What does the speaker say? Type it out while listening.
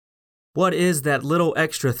What is that little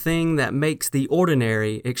extra thing that makes the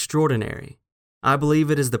ordinary extraordinary? I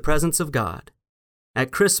believe it is the presence of God.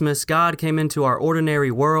 At Christmas, God came into our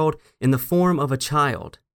ordinary world in the form of a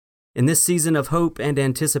child. In this season of hope and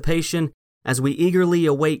anticipation, as we eagerly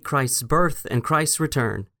await Christ's birth and Christ's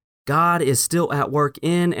return, God is still at work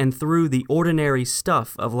in and through the ordinary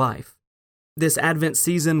stuff of life. This Advent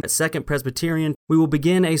season at Second Presbyterian, we will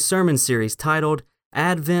begin a sermon series titled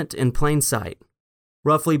Advent in Plain Sight.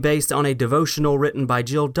 Roughly based on a devotional written by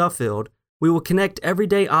Jill Duffield, we will connect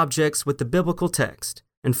everyday objects with the biblical text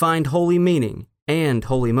and find holy meaning and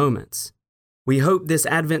holy moments. We hope this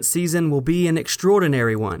Advent season will be an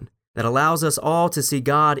extraordinary one that allows us all to see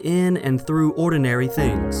God in and through ordinary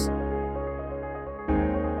things.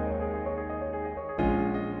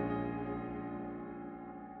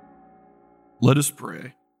 Let us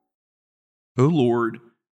pray. O Lord,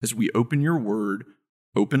 as we open your word,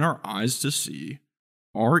 open our eyes to see,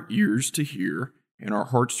 our ears to hear, and our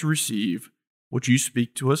hearts to receive what you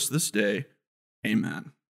speak to us this day.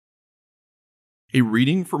 Amen. A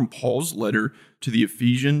reading from Paul's letter to the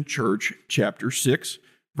Ephesian church, chapter 6,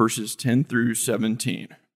 verses 10 through 17.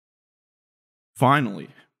 Finally,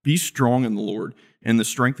 be strong in the Lord and the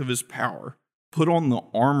strength of his power. Put on the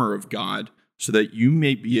armor of God so that you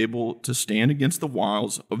may be able to stand against the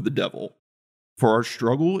wiles of the devil. For our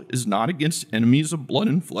struggle is not against enemies of blood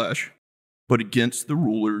and flesh, but against the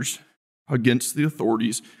rulers, against the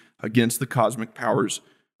authorities, against the cosmic powers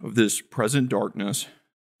of this present darkness,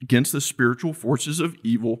 against the spiritual forces of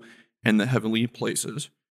evil in the heavenly places.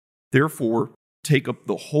 Therefore, take up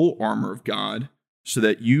the whole armor of God, so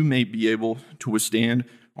that you may be able to withstand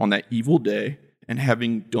on that evil day, and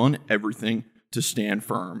having done everything, to stand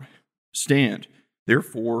firm. Stand,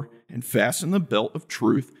 therefore, and fasten the belt of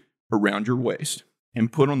truth around your waist,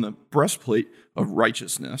 and put on the breastplate of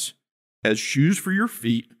righteousness. As shoes for your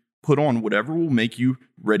feet, put on whatever will make you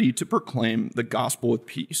ready to proclaim the gospel of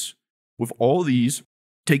peace. With all these,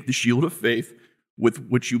 take the shield of faith, with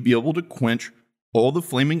which you'll be able to quench all the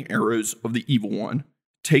flaming arrows of the evil one.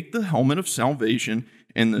 Take the helmet of salvation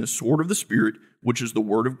and the sword of the Spirit, which is the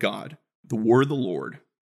word of God, the word of the Lord.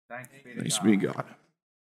 Thanks be to God.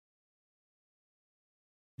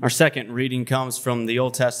 Our second reading comes from the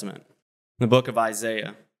Old Testament, the book of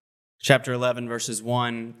Isaiah, chapter 11, verses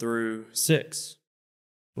 1 through 6.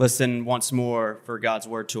 Listen once more for God's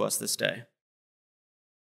word to us this day.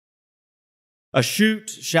 A shoot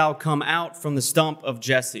shall come out from the stump of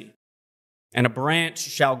Jesse, and a branch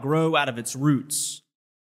shall grow out of its roots.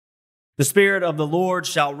 The Spirit of the Lord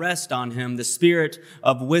shall rest on him, the Spirit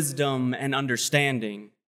of wisdom and understanding,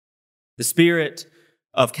 the Spirit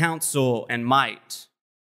of counsel and might,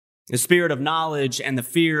 the Spirit of knowledge and the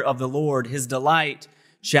fear of the Lord. His delight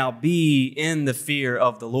shall be in the fear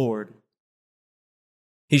of the Lord.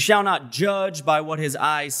 He shall not judge by what his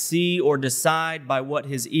eyes see or decide by what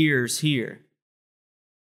his ears hear.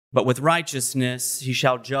 But with righteousness he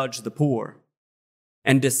shall judge the poor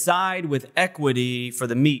and decide with equity for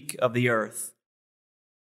the meek of the earth.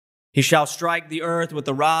 He shall strike the earth with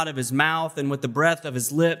the rod of his mouth, and with the breath of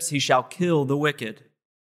his lips he shall kill the wicked.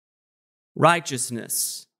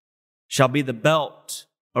 Righteousness shall be the belt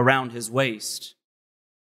around his waist,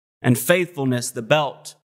 and faithfulness the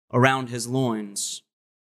belt around his loins.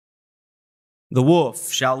 The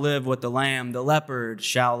wolf shall live with the lamb, the leopard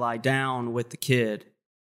shall lie down with the kid,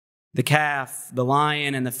 the calf, the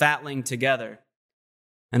lion, and the fatling together,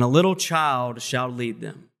 and a little child shall lead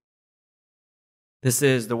them. This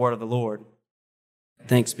is the word of the Lord.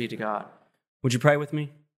 Thanks be to God. Would you pray with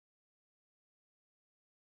me?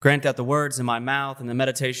 Grant that the words in my mouth and the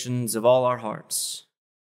meditations of all our hearts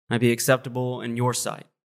might be acceptable in your sight,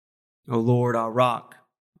 O Lord, our rock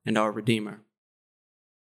and our Redeemer.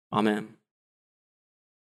 Amen.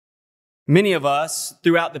 Many of us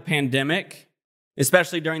throughout the pandemic,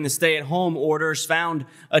 especially during the stay-at-home orders, found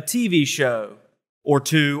a TV show or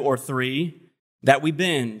two or three that we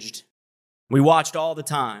binged. We watched all the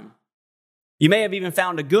time. You may have even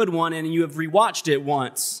found a good one and you have rewatched it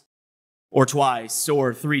once or twice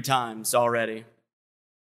or 3 times already.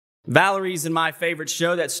 Valerie's and my favorite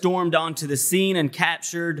show that stormed onto the scene and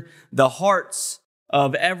captured the hearts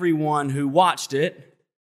of everyone who watched it,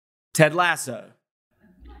 Ted Lasso.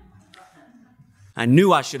 I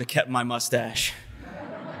knew I should have kept my mustache.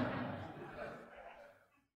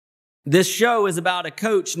 This show is about a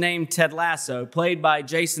coach named Ted Lasso, played by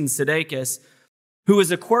Jason Sudeikis, who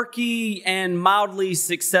is a quirky and mildly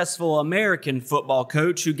successful American football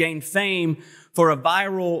coach who gained fame for a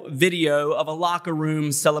viral video of a locker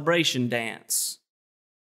room celebration dance.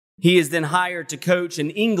 He is then hired to coach an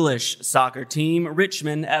English soccer team,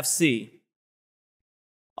 Richmond FC.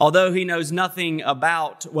 Although he knows nothing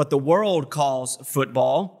about what the world calls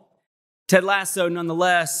football, Ted Lasso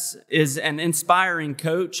nonetheless is an inspiring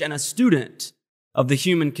coach and a student of the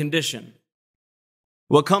human condition.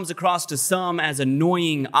 What comes across to some as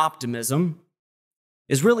annoying optimism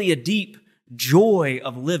is really a deep joy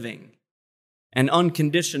of living and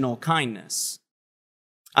unconditional kindness.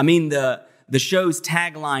 I mean, the show's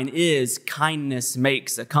tagline is kindness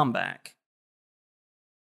makes a comeback.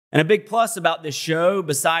 And a big plus about this show,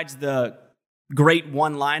 besides the great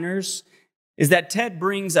one-liners, is that Ted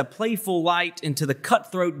brings a playful light into the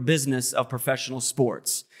cutthroat business of professional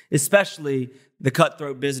sports, especially the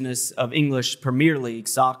cutthroat business of English Premier League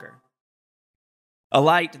soccer. A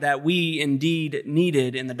light that we indeed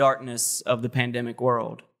needed in the darkness of the pandemic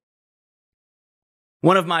world.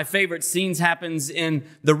 One of my favorite scenes happens in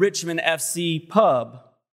the Richmond FC pub.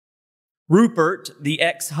 Rupert, the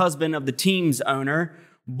ex-husband of the team's owner,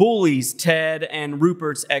 bullies Ted and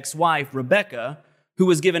Rupert's ex-wife, Rebecca, who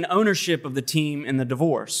was given ownership of the team in the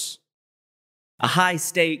divorce. A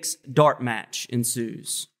high-stakes dart match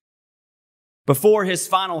ensues. Before his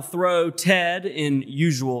final throw, Ted, in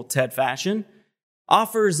usual Ted fashion,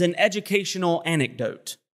 offers an educational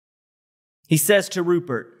anecdote. He says to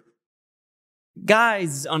Rupert,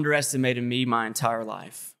 "Guys underestimated me my entire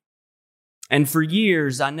life. And for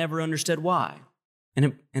years, I never understood why.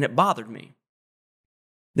 And it bothered me.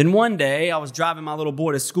 Then one day, I was driving my little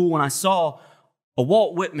boy to school and I saw a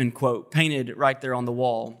Walt Whitman quote painted right there on the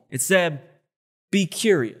wall. It said, 'Be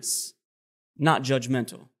curious, not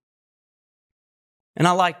judgmental.' And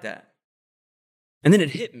I liked that. And then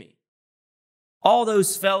it hit me. All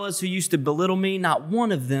those fellas who used to belittle me, not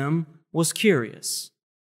one of them was curious.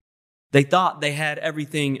 They thought they had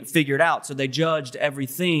everything figured out, so they judged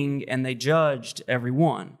everything and they judged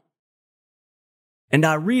everyone. And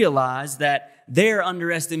I realized that their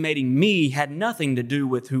underestimating me had nothing to do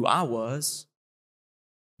with who I was.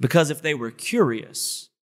 Because if they were curious,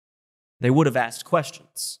 they would have asked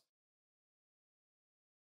questions."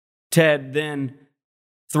 Ted then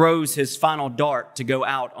throws his final dart to go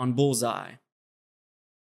out on bullseye.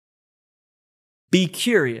 Be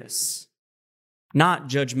curious, not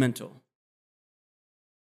judgmental.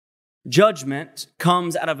 Judgment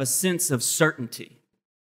comes out of a sense of certainty.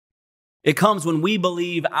 It comes when we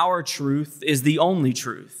believe our truth is the only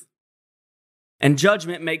truth. And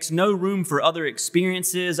judgment makes no room for other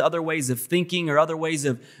experiences, other ways of thinking, or other ways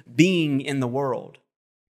of being in the world.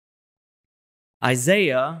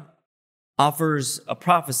 Isaiah offers a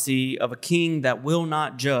prophecy of a king that will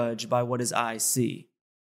not judge by what his eyes see,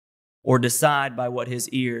 or decide by what his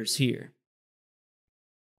ears hear.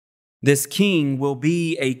 This king will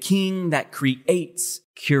be a king that creates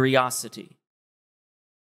curiosity.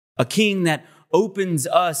 A king that opens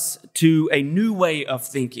us to a new way of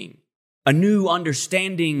thinking, a new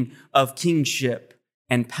understanding of kingship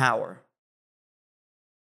and power.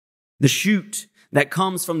 The shoot that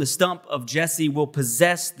comes from the stump of Jesse will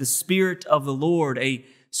possess the Spirit of the Lord, a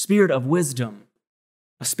spirit of wisdom,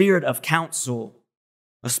 a spirit of counsel,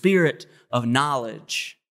 a spirit of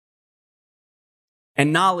knowledge.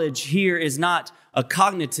 And knowledge here is not a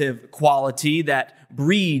cognitive quality that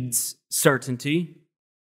breeds certainty.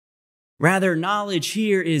 Rather, knowledge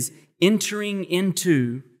here is entering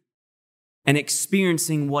into and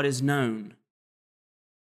experiencing what is known,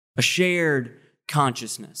 a shared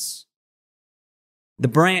consciousness. The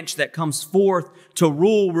branch that comes forth to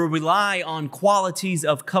rule will rely on qualities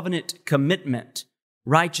of covenant commitment,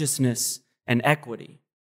 righteousness, and equity.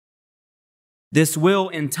 This will,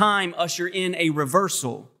 in time, usher in a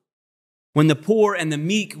reversal when the poor and the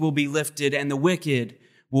meek will be lifted and the wicked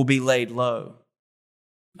will be laid low.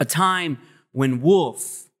 A time when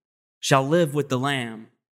wolf shall live with the lamb.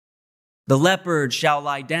 The leopard shall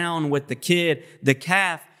lie down with the kid, the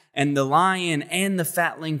calf and the lion and the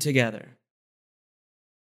fatling together.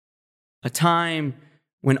 A time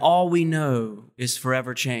when all we know is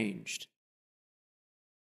forever changed.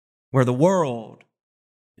 Where the world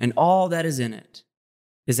and all that is in it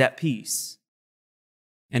is at peace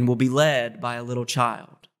and will be led by a little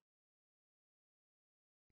child.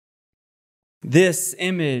 This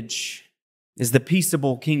image is the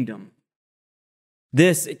peaceable kingdom.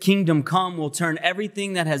 This kingdom come will turn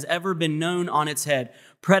everything that has ever been known on its head.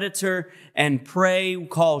 Predator and prey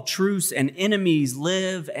call truce, and enemies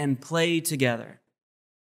live and play together.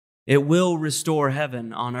 It will restore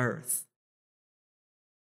heaven on earth.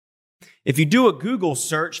 If you do a Google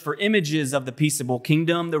search for images of the peaceable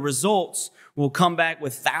kingdom, the results will come back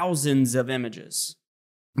with thousands of images.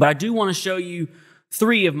 But I do want to show you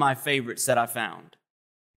 3 of my favorites that I found.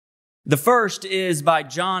 The first is by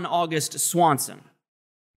John August Swanson.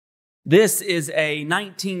 This is a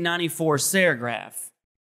 1994 Serigraph.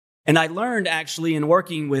 And I learned actually in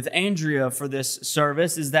working with Andrea for this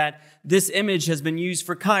service is that this image has been used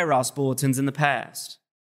for Kairos bulletins in the past.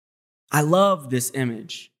 I love this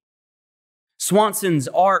image. Swanson's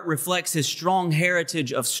art reflects his strong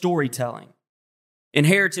heritage of storytelling,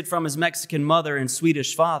 inherited from his Mexican mother and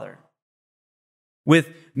Swedish father.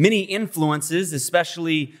 With many influences,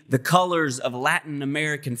 especially the colors of Latin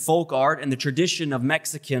American folk art and the tradition of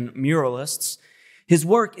Mexican muralists, his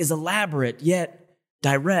work is elaborate yet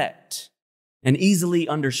direct and easily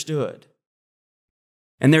understood.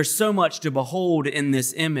 And there's so much to behold in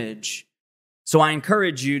this image. So I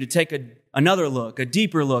encourage you to take another look, a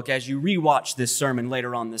deeper look, as you rewatch this sermon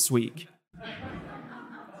later on this week.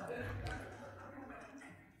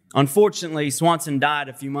 Unfortunately, Swanson died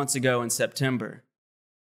a few months ago in September.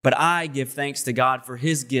 But I give thanks to God for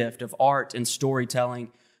his gift of art and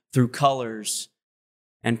storytelling through colors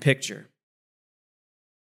and picture.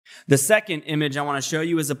 The second image I want to show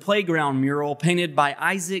you is a playground mural painted by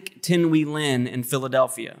Isaac Tinwey Lynn in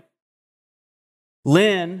Philadelphia.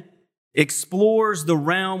 Lynn explores the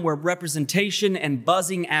realm where representation and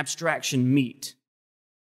buzzing abstraction meet.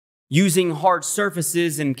 Using hard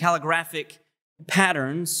surfaces and calligraphic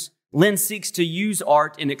patterns, Lynn seeks to use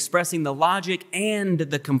art in expressing the logic and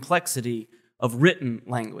the complexity of written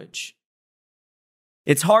language.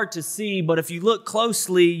 It's hard to see, but if you look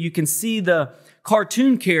closely, you can see the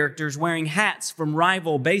cartoon characters wearing hats from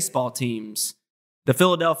rival baseball teams, the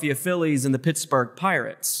Philadelphia Phillies and the Pittsburgh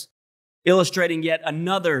Pirates, illustrating yet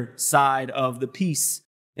another side of the peace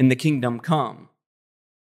in the kingdom come.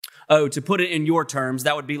 Oh, to put it in your terms,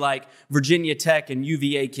 that would be like Virginia Tech and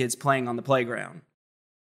UVA kids playing on the playground,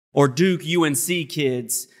 or Duke UNC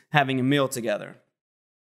kids having a meal together.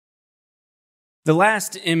 The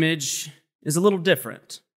last image is a little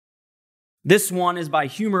different. This one is by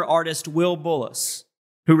humor artist Will Bullis,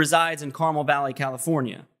 who resides in Carmel Valley,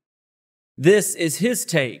 California. This is his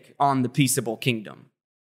take on the peaceable kingdom.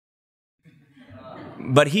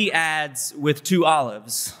 But he adds with 2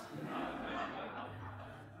 olives.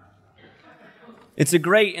 It's a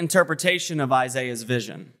great interpretation of Isaiah's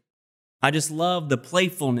vision. I just love the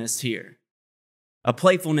playfulness here, a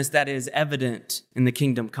playfulness that is evident in the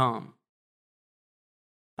kingdom come.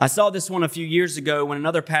 I saw this one a few years ago when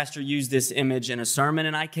another pastor used this image in a sermon,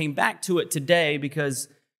 and I came back to it today because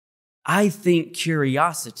I think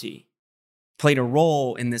curiosity played a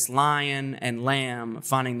role in this lion and lamb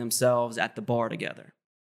finding themselves at the bar together.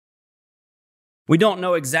 We don't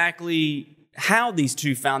know exactly how these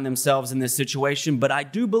two found themselves in this situation, but I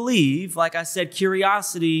do believe, like I said,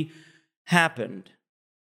 curiosity happened.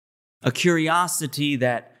 A curiosity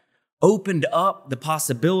that opened up the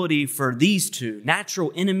possibility for these two,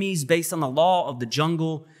 natural enemies based on the law of the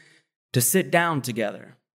jungle, to sit down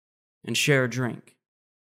together and share a drink.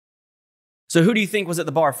 So who do you think was at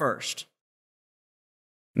the bar first?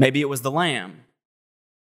 Maybe it was the lamb.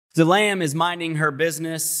 The lamb is minding her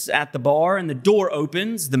business at the bar, and the door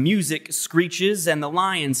opens, the music screeches, and the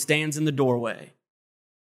lion stands in the doorway.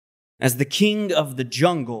 As the king of the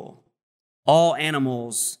jungle, all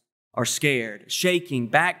animals are scared, shaking,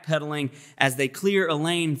 backpedaling as they clear a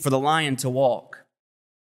lane for the lion to walk.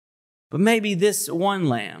 But maybe this one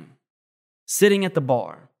lamb, sitting at the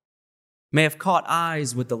bar, may have caught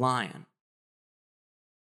eyes with the lion.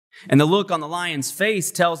 And the look on the lion's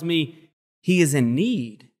face tells me he is in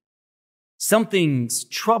need. Something's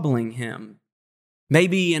troubling him.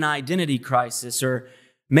 Maybe an identity crisis, or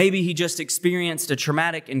maybe he just experienced a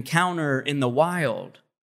traumatic encounter in the wild.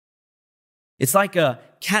 It's like a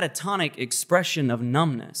catatonic expression of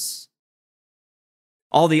numbness.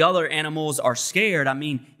 All the other animals are scared. I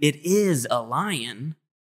mean, it is a lion.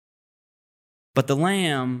 But the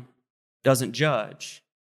lamb doesn't judge.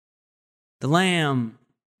 The lamb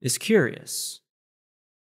is curious.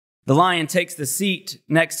 The lion takes the seat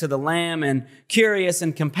next to the lamb, and curious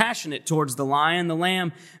and compassionate towards the lion, the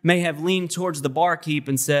lamb may have leaned towards the barkeep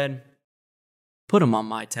and said, "Put him on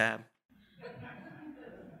my tab."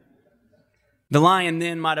 The lion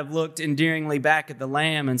then might have looked endearingly back at the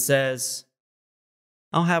lamb and says,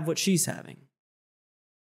 "I'll have what she's having."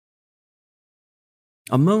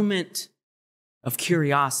 A moment of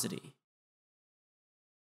curiosity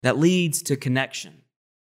that leads to connection,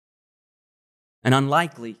 an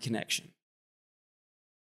unlikely connection.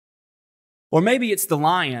 Or maybe it's the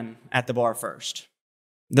lion at the bar first.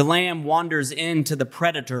 The lamb wanders into the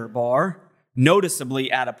predator bar,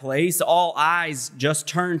 noticeably out of place. All eyes just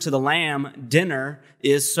turn to the lamb. Dinner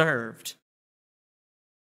is served.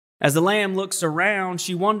 As the lamb looks around,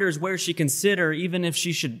 she wonders where she can sit, or even if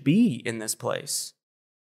she should be in this place.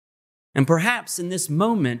 And perhaps in this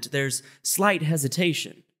moment, there's slight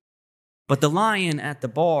hesitation. But the lion at the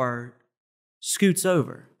bar scoots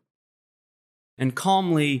over and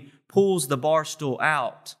calmly pulls the bar stool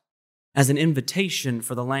out as an invitation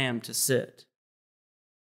for the lamb to sit.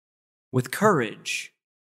 With courage,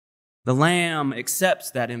 the lamb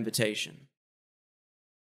accepts that invitation.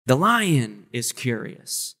 The lion is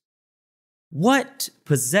curious. What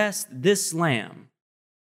possessed this lamb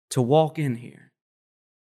to walk in here?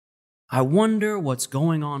 I wonder what's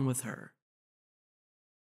going on with her.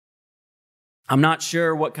 I'm not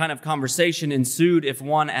sure what kind of conversation ensued, if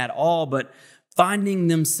one at all, but finding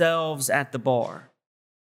themselves at the bar,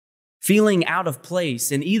 feeling out of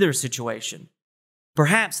place in either situation,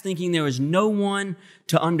 perhaps thinking there is no one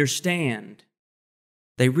to understand,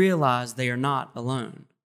 they realize they are not alone.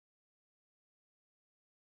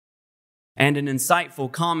 And an insightful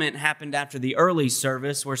comment happened after the early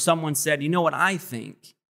service where someone said, "You know what I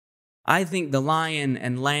think? I think the lion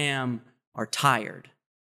and lamb are tired.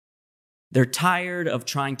 They're tired of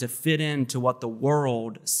trying to fit into what the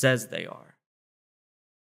world says they are."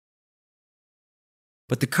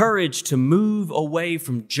 But the courage to move away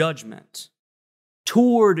from judgment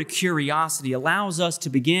toward curiosity allows us to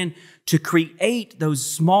begin to create those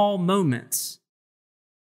small moments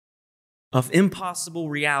of impossible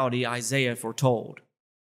reality Isaiah foretold.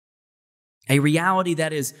 A reality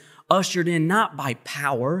that is ushered in not by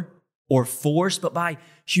power or force, but by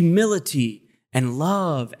humility and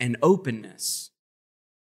love and openness.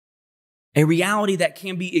 A reality that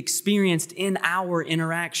can be experienced in our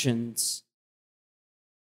interactions.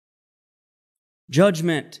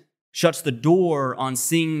 Judgment shuts the door on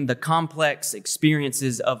seeing the complex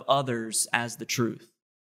experiences of others as the truth.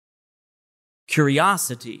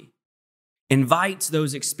 Curiosity invites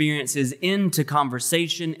those experiences into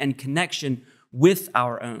conversation and connection with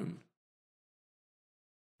our own.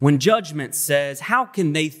 When judgment says, "How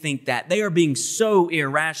can they think that? They are being so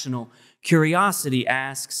irrational," curiosity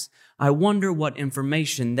asks, "I wonder what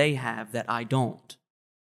information they have that I don't.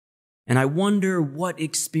 And I wonder what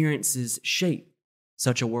experiences shape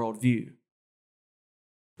such a worldview."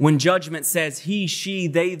 When judgment says, "He, she,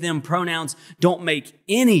 they, them" pronouns don't make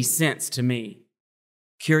any sense to me,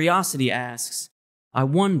 curiosity asks, "I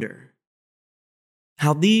wonder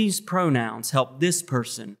how these pronouns help this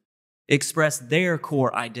person express their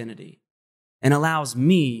core identity and allows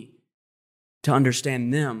me to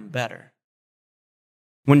understand them better."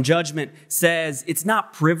 When judgment says, "It's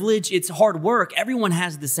not privilege, it's hard work. Everyone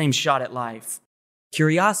has the same shot at life,"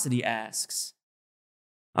 curiosity asks,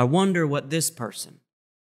 "I wonder what this person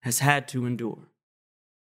has had to endure."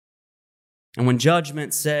 And when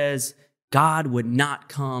judgment says, "God would not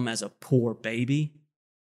come as a poor baby.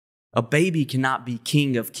 A baby cannot be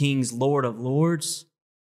King of Kings, Lord of Lords,"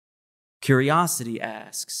 curiosity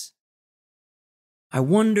asks, "I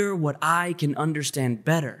wonder what I can understand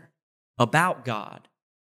better about God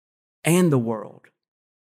and the world,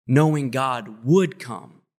 knowing God would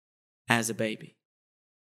come as a baby."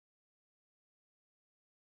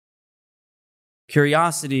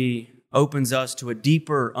 Curiosity opens us to a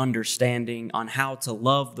deeper understanding on how to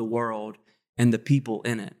love the world and the people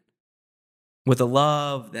in it with a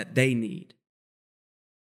love that they need.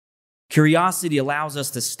 Curiosity allows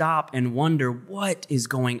us to stop and wonder, what is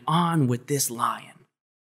going on with this lion?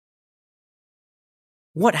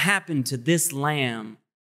 What happened to this lamb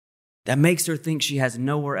that makes her think she has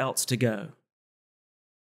nowhere else to go?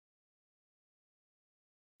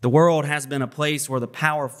 The world has been a place where the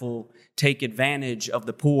powerful take advantage of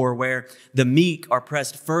the poor, where the meek are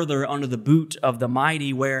pressed further under the boot of the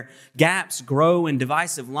mighty, where gaps grow and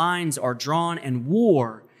divisive lines are drawn, and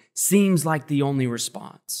war seems like the only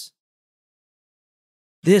response.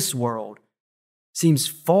 This world seems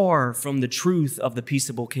far from the truth of the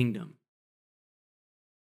peaceable kingdom.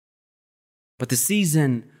 But the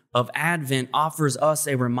season of Advent offers us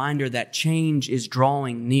a reminder that change is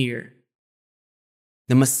drawing near.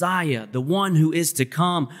 The Messiah, the one who is to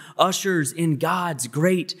come, ushers in God's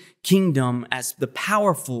great kingdom as the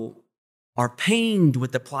powerful are pained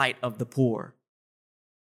with the plight of the poor,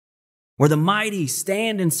 where the mighty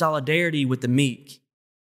stand in solidarity with the meek,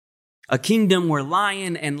 a kingdom where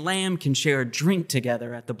lion and lamb can share a drink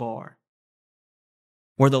together at the bar,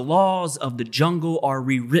 where the laws of the jungle are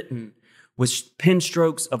rewritten with pen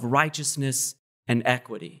strokes of righteousness and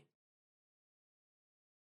equity.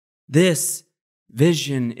 This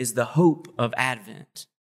vision is the hope of Advent,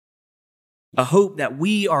 a hope that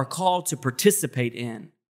we are called to participate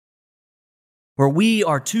in, where we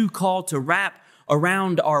are too called to wrap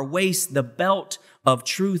around our waist the belt of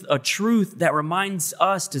truth, a truth that reminds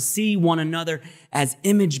us to see one another as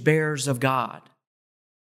image bearers of God.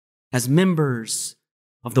 as members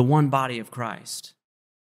of the one body of Christ,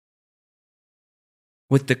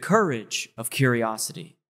 with the courage of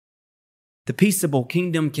curiosity. The peaceable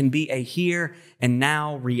kingdom can be a here and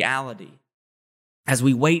now reality as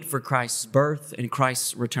we wait for Christ's birth and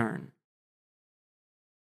Christ's return.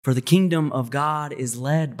 For the kingdom of God is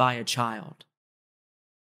led by a child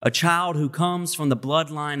who comes from the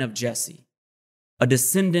bloodline of Jesse, a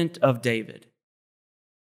descendant of David.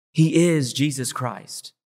 He is Jesus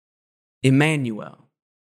Christ, Emmanuel,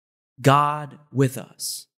 God with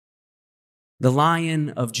us, the Lion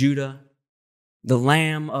of Judah, the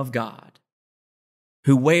Lamb of God,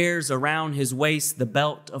 who wears around his waist the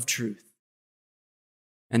belt of truth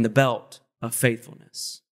and the belt of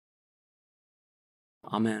faithfulness.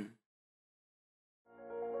 Amen.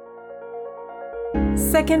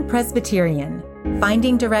 Second Presbyterian,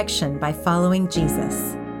 finding direction by following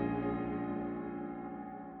Jesus.